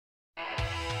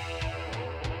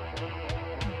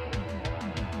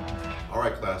All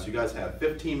right, class, you guys have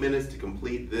 15 minutes to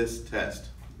complete this test.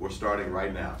 We're starting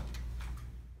right now.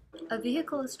 A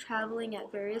vehicle is traveling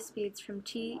at various speeds from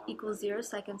t equals 0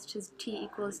 seconds to t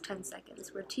equals 10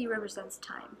 seconds, where t represents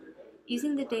time.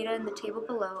 Using the data in the table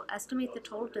below, estimate the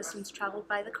total distance traveled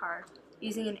by the car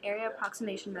using an area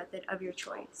approximation method of your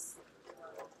choice.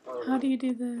 How do you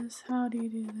do this? How do you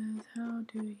do this? How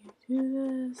do you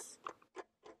do this?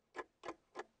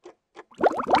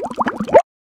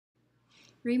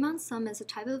 Riemann's sum is a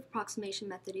type of approximation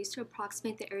method used to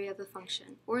approximate the area of a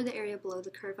function, or the area below the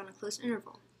curve on a closed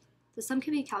interval. The sum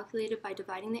can be calculated by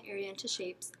dividing the area into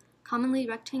shapes, commonly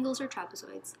rectangles or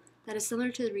trapezoids, that is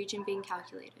similar to the region being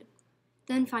calculated.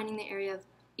 Then finding the area of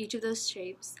each of those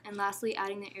shapes, and lastly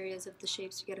adding the areas of the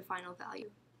shapes to get a final value.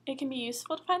 It can be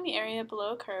useful to find the area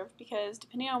below a curve because,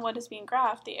 depending on what is being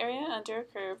graphed, the area under a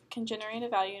curve can generate a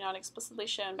value not explicitly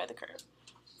shown by the curve.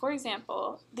 For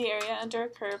example, the area under a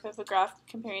curve of a graph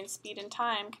comparing speed and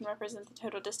time can represent the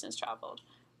total distance traveled,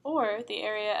 or the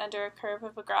area under a curve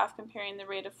of a graph comparing the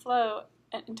rate of flow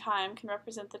and time can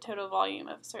represent the total volume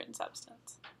of a certain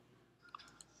substance.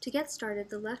 To get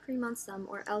started, the left Riemann sum,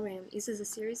 or LRAM, uses a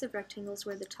series of rectangles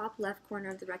where the top left corner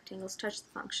of the rectangles touch the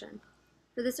function.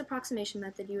 For this approximation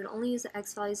method, you would only use the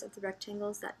x values of the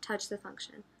rectangles that touch the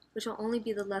function, which will only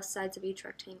be the left sides of each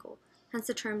rectangle, hence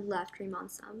the term left Riemann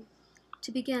sum.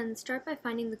 To begin, start by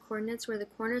finding the coordinates where the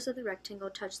corners of the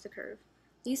rectangle touch the curve.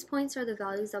 These points are the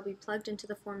values that will be plugged into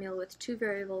the formula with two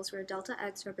variables where delta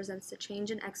x represents the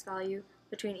change in x value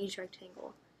between each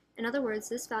rectangle. In other words,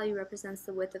 this value represents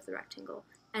the width of the rectangle,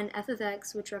 and f of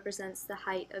x, which represents the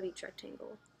height of each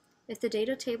rectangle. If the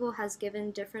data table has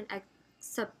given different x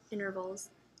subintervals,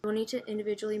 you will need to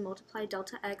individually multiply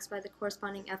delta x by the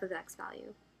corresponding f of x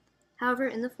value. However,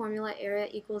 in the formula, area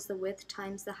equals the width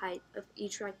times the height of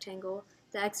each rectangle.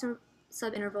 The x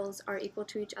subintervals are equal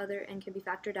to each other and can be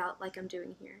factored out like I'm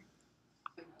doing here.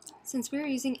 Since we are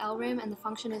using LRAM and the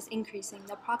function is increasing,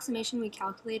 the approximation we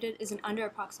calculated is an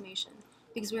under-approximation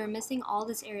because we are missing all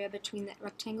this area between the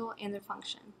rectangle and the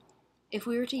function. If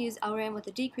we were to use LRAM with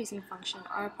a decreasing function,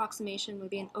 our approximation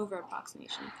would be an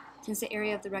over-approximation, since the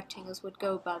area of the rectangles would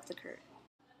go above the curve.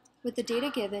 With the data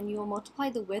given, you will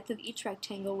multiply the width of each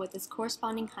rectangle with its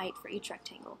corresponding height for each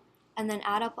rectangle, and then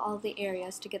add up all of the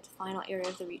areas to get the final area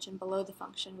of the region below the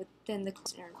function within the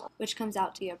closed interval, which comes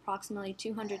out to be approximately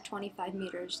 225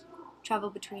 meters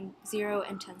traveled between 0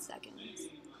 and 10 seconds.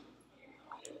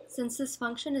 Since this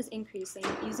function is increasing,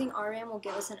 using RRAM will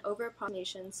give us an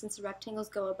over-approximation since the rectangles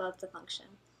go above the function.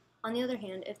 On the other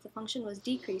hand, if the function was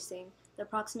decreasing, the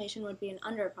approximation would be an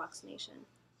under-approximation,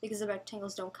 because the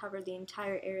rectangles don't cover the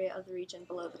entire area of the region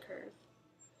below the curve.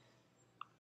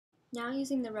 Now,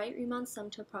 using the right Riemann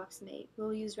sum to approximate, we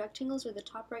will use rectangles where the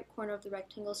top right corner of the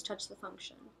rectangles touch the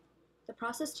function. The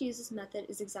process to use this method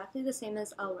is exactly the same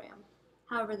as LRAM.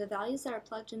 However, the values that are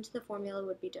plugged into the formula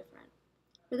would be different.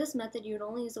 For this method, you would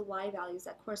only use the y values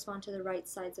that correspond to the right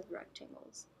sides of the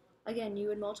rectangles. Again, you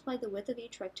would multiply the width of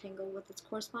each rectangle with its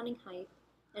corresponding height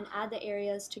and add the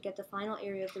areas to get the final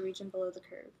area of the region below the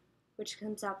curve, which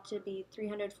comes out to be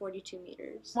 342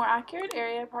 meters. More accurate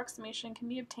area approximation can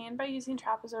be obtained by using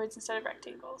trapezoids instead of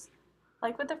rectangles.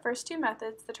 Like with the first two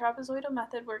methods, the trapezoidal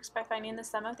method works by finding the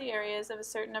sum of the areas of a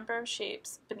certain number of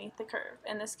shapes beneath the curve.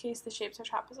 In this case, the shapes are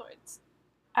trapezoids.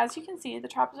 As you can see, the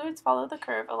trapezoids follow the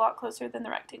curve a lot closer than the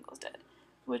rectangles did,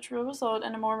 which will result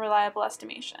in a more reliable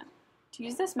estimation. To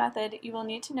use this method, you will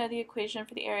need to know the equation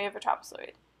for the area of a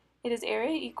trapezoid. It is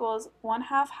area equals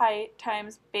 1/2 height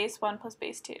times base 1 plus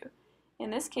base 2. In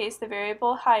this case, the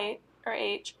variable height, or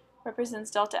h,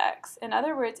 represents delta x. In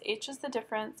other words, h is the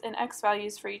difference in x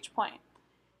values for each point.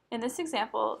 In this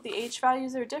example, the h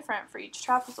values are different for each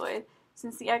trapezoid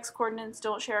since the x coordinates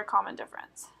don't share a common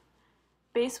difference.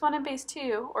 Base 1 and base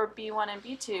 2, or b1 and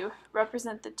b2,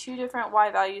 represent the two different y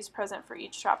values present for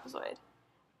each trapezoid.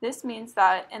 This means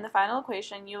that, in the final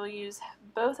equation, you will use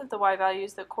both of the y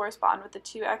values that correspond with the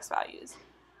two x values,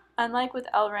 unlike with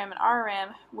LRAM and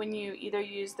RRAM, when you either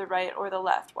use the right or the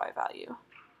left y value.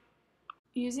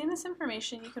 Using this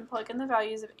information, you can plug in the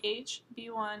values of h,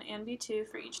 b1, and b2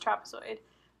 for each trapezoid,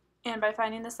 and by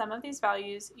finding the sum of these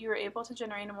values, you are able to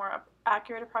generate a more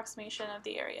accurate approximation of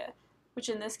the area, which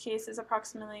in this case is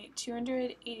approximately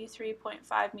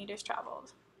 283.5 meters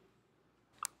traveled.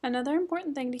 Another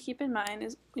important thing to keep in mind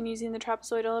is when using the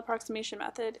trapezoidal approximation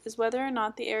method is whether or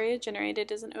not the area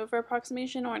generated is an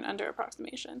over-approximation or an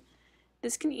under-approximation.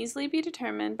 This can easily be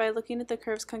determined by looking at the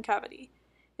curve's concavity.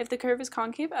 If the curve is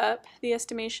concave up, the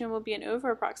estimation will be an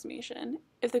over-approximation.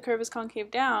 If the curve is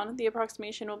concave down, the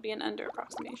approximation will be an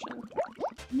under-approximation.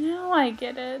 Now I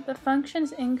get it. The function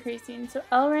is increasing, so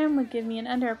LRAM would give me an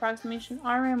under approximation,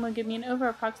 RRAM would give me an over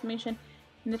approximation,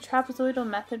 and the trapezoidal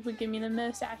method would give me the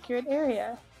most accurate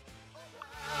area.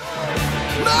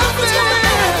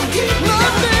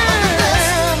 Nothing